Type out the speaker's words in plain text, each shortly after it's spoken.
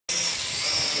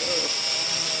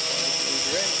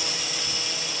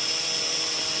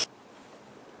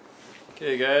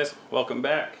Okay guys, welcome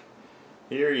back.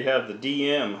 Here you have the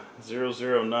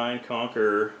DM009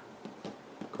 Conqueror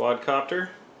quadcopter.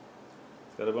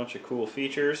 It's got a bunch of cool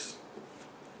features.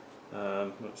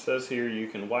 It says here you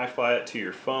can Wi-Fi it to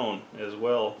your phone as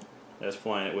well as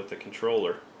flying it with the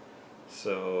controller.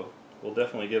 So we'll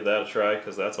definitely give that a try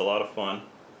because that's a lot of fun.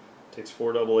 It takes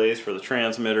 4 AA's for the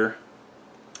transmitter.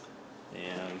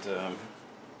 And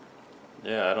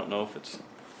yeah, I don't know if it's...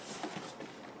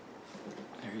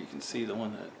 There you can see the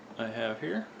one that I have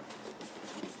here.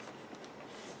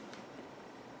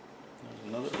 There's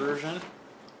another version.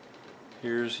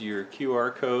 Here's your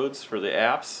QR codes for the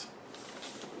apps.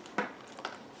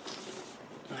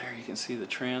 There you can see the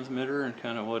transmitter and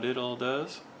kind of what it all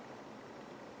does.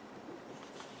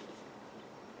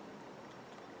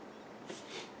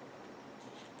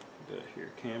 Got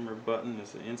here, camera button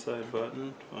is the inside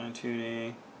button, fine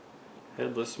tuning,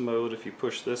 headless mode. If you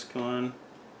push this one,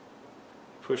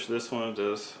 it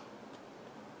does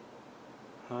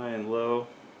high and low.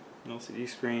 LCD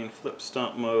screen, flip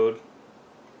stump mode,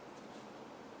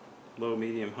 low,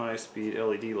 medium, high speed,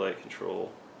 LED light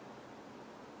control.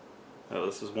 Oh,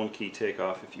 this is one key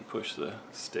takeoff if you push the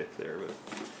stick there. But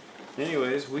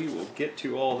anyways, we will get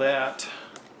to all that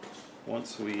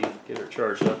once we get her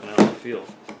charged up and out in the field.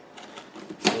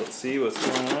 So let's see what's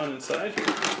going on inside here.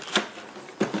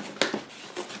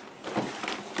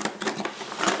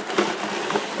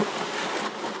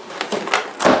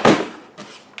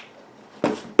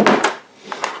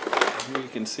 Here you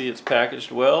can see it's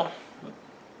packaged well.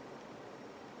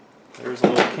 There's a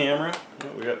little camera.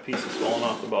 Oh, we got pieces falling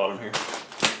off the bottom here.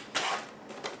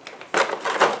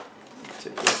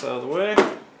 Take this out of the way.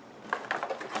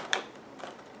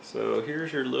 So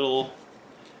here's your little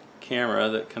camera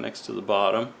that connects to the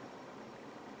bottom.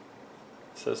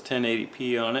 It says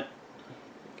 1080p on it.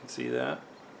 You can see that.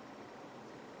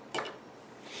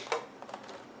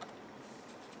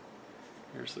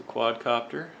 Here's the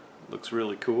quadcopter. Looks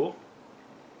really cool.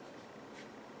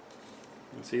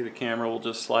 You can see the camera will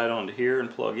just slide onto here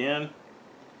and plug in.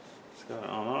 It's got an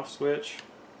on-off switch.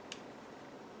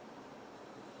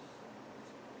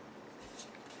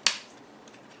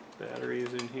 Battery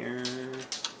is in here.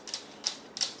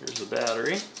 Here's the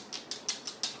battery.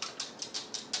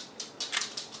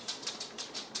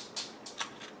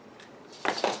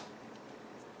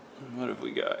 And what have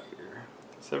we got here?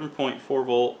 7.4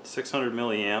 volt, 600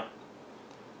 milliamp.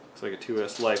 Looks like a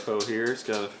 2S LiPo here. It's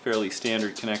got a fairly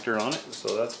standard connector on it,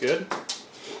 so that's good.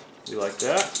 We like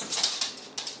that.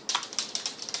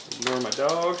 Ignore my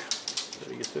dog.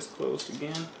 Gotta get this closed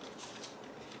again.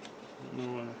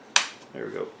 There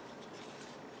we go.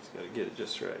 Just gotta get it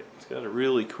just right. It's got a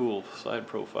really cool side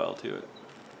profile to it.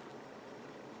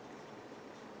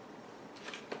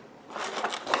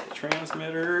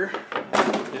 Transmitter.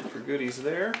 Hit for goodies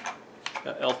there.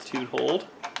 Got altitude hold.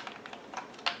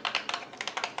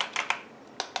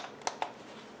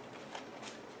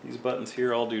 These buttons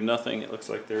here all do nothing. It looks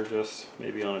like they're just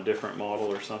maybe on a different model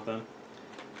or something.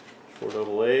 4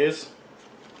 AA's.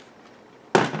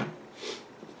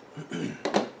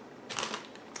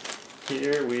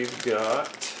 Here we've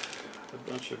got a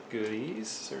bunch of goodies.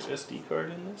 Is there an SD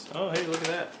card in this? Oh, hey, look at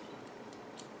that.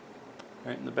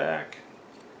 Right in the back.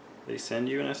 They send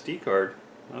you an SD card.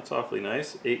 That's awfully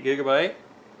nice. 8 GB.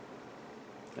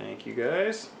 Thank you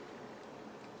guys.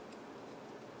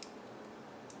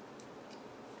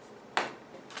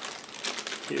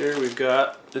 Here we've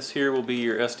got, this here will be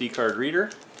your SD card reader.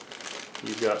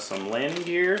 You've got some landing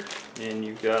gear, and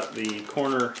you've got the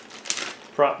corner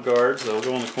prop guards that will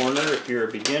go in the corner if you're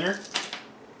a beginner.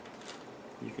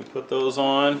 You can put those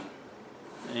on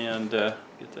and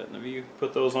get that in the view.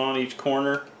 Put those on each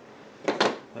corner.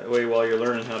 That way while you're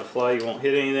learning how to fly you won't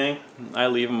hit anything. I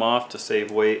leave them off to save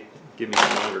weight, give me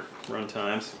some longer run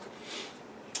times.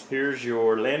 Here's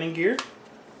your landing gear,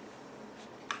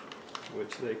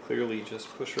 which they clearly just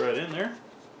push right in there.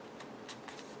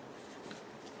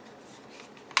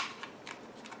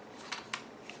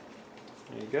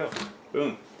 There you go.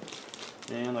 Boom.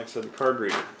 And like I said, the card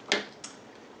reader.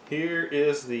 Here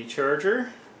is the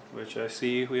charger, which I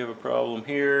see we have a problem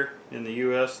here in the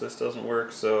US. This doesn't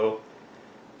work, so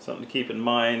something to keep in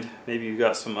mind. Maybe you've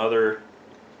got some other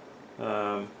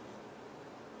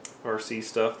RC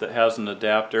stuff that has an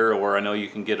adapter, or I know you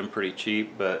can get them pretty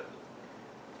cheap, but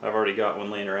I've already got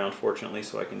one laying around fortunately,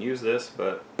 so I can use this.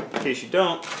 But in case you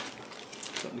don't,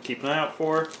 something to keep an eye out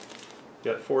for.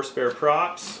 Got 4 spare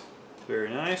props.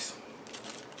 Very nice.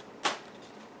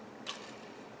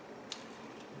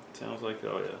 Sounds like,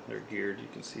 oh yeah, they're geared. You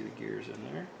can see the gears in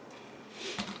there.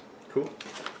 Cool.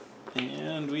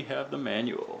 And we have the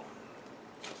manual.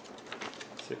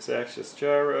 6-axis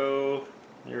gyro.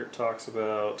 Here it talks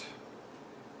about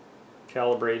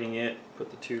calibrating it. Put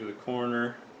the 2 to the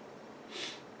corner.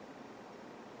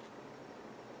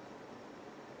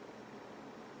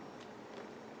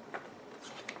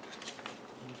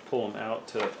 Pull them out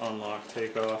to unlock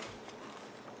takeoff.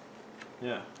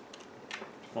 Yeah,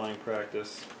 flying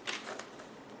practice,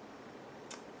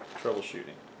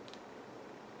 troubleshooting.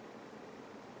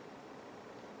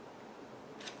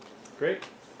 Great.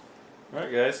 Alright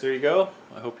guys, there you go.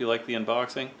 I hope you like the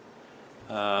unboxing.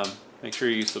 Make sure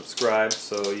you subscribe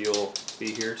so you'll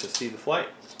be here to see the flight.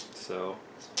 So,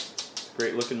 it's a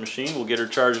great looking machine. We'll get her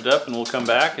charged up and we'll come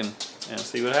back and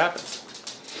see what happens.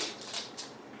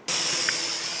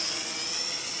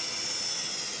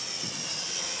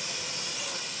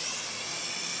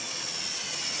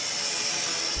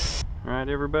 Alright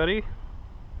everybody,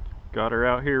 got her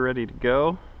out here ready to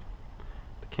go.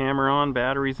 The camera on,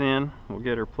 batteries in, we'll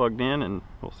get her plugged in and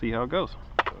we'll see how it goes.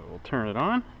 So we'll turn it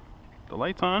on, the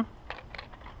lights on,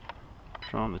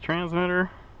 turn on the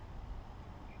transmitter.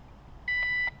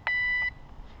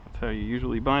 That's how you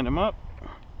usually bind them up.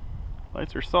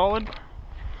 Lights are solid,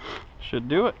 should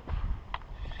do it.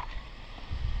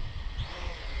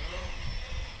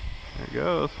 There it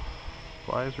goes,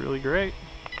 flies really great.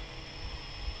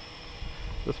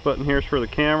 This button here is for the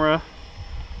camera,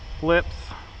 flips.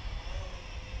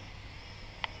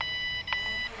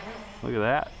 Look at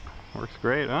that, works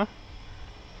great, huh?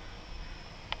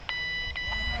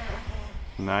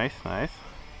 Nice, nice.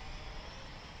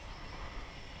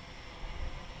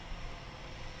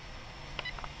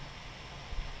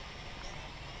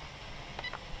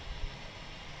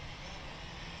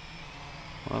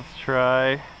 Let's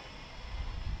try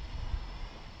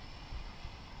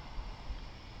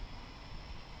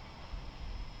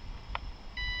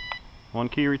one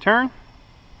key return.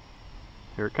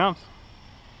 Here it comes.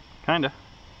 Kinda.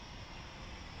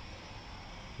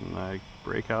 And I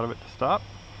break out of it to stop.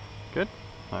 Good.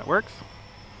 That works.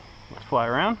 Let's fly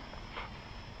around.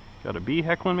 Got a bee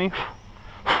heckling me.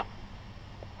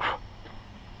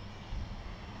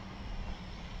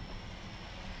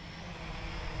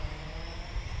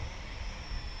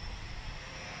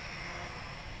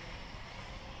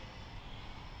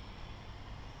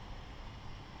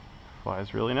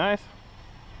 Flies really nice.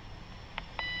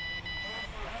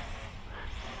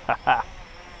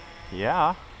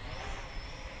 Yeah.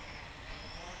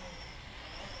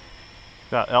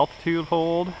 Got altitude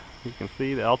hold. You can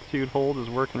see the altitude hold is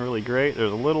working really great.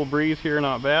 There's a little breeze here,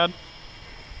 not bad,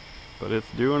 but it's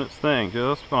doing its thing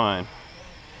just fine.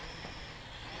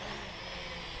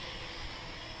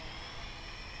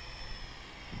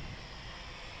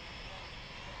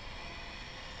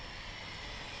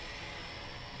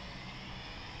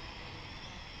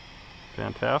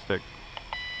 Fantastic.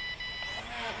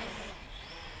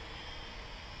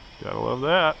 Gotta love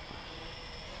that.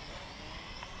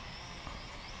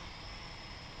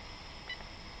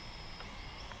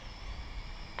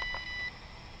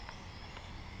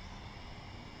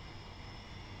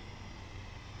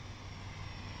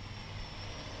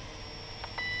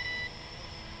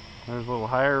 There's a little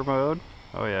higher mode.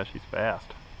 Oh yeah, she's fast.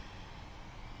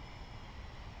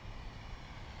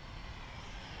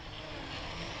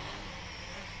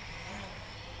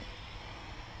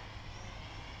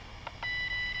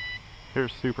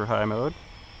 Here's super high mode.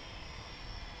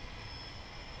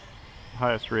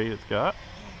 Highest rate it's got.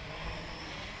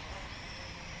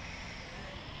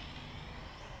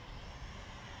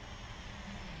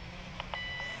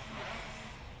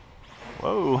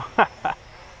 Whoa!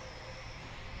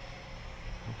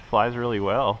 Flies really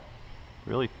well.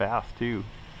 Really fast too.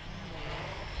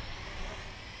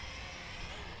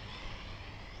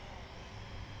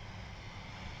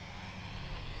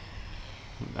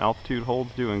 Altitude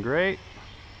hold's doing great.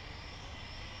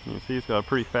 You can see it's got a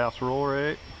pretty fast roll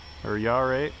rate, or yaw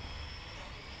rate.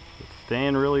 It's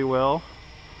staying really well.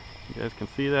 You guys can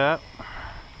see that.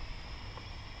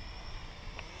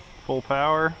 Full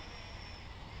power.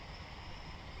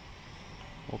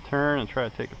 We'll turn and try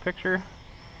to take a picture.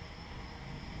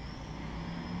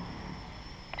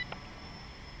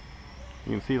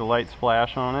 You can see the lights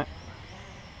flash on it.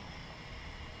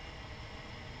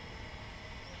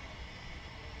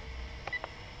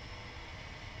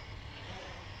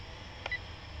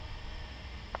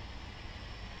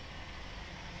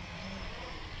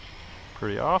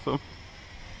 Pretty awesome.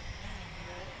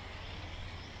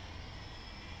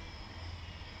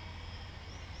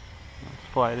 Let's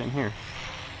fly it in here.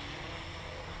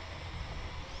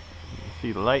 You can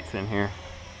see the lights in here.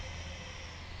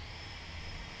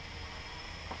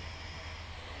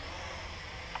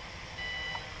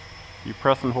 You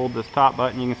press and hold this top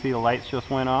button, you can see the lights just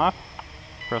went off.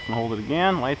 Press and hold it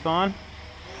again, lights on.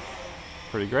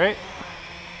 Pretty great.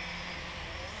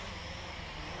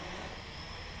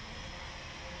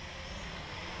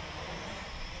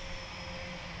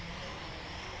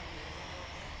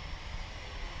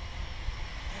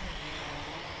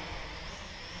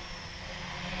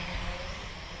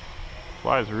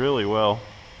 Flies really well.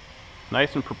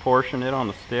 Nice and proportionate on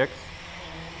the sticks.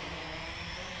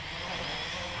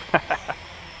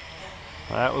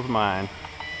 That was mine.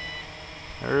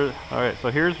 Alright, so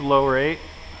here's low rate.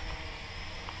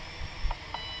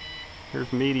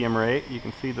 Here's medium rate. You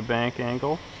can see the bank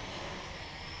angle.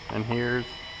 And here's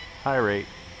high rate.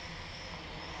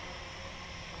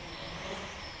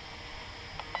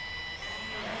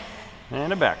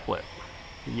 And a backflip.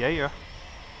 Yeah.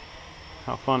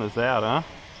 How fun is that, huh?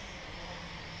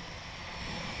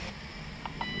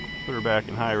 Put her back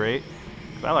in high rate,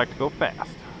 because I like to go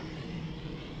fast.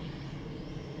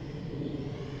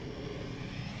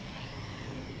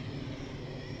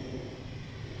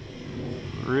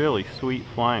 Really sweet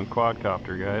flying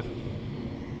quadcopter, guys.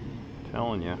 I'm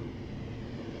telling you.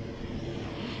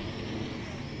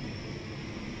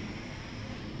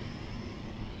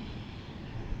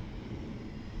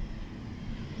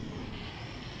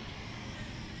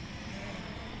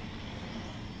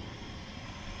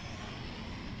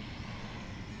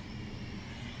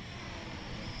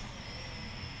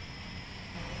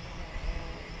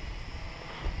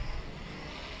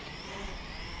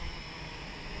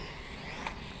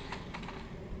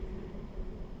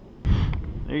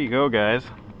 There you go, guys.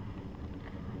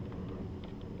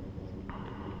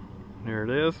 There it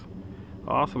is.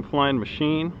 Awesome flying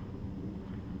machine.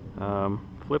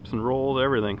 Flips and rolls,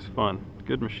 everything's fun.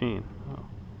 Good machine. Oh.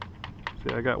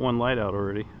 See, I got one light out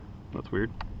already. That's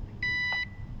weird.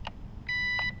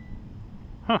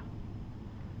 Huh.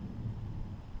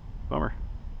 Bummer.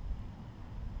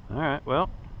 Alright, well,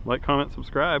 like, comment,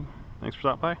 subscribe. Thanks for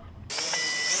stopping by.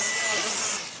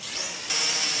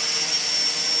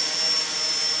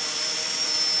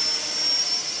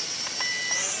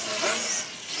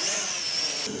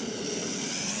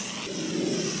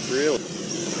 Really?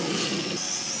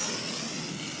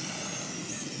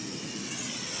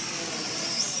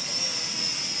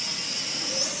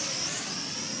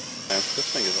 This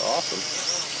thing is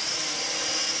awesome.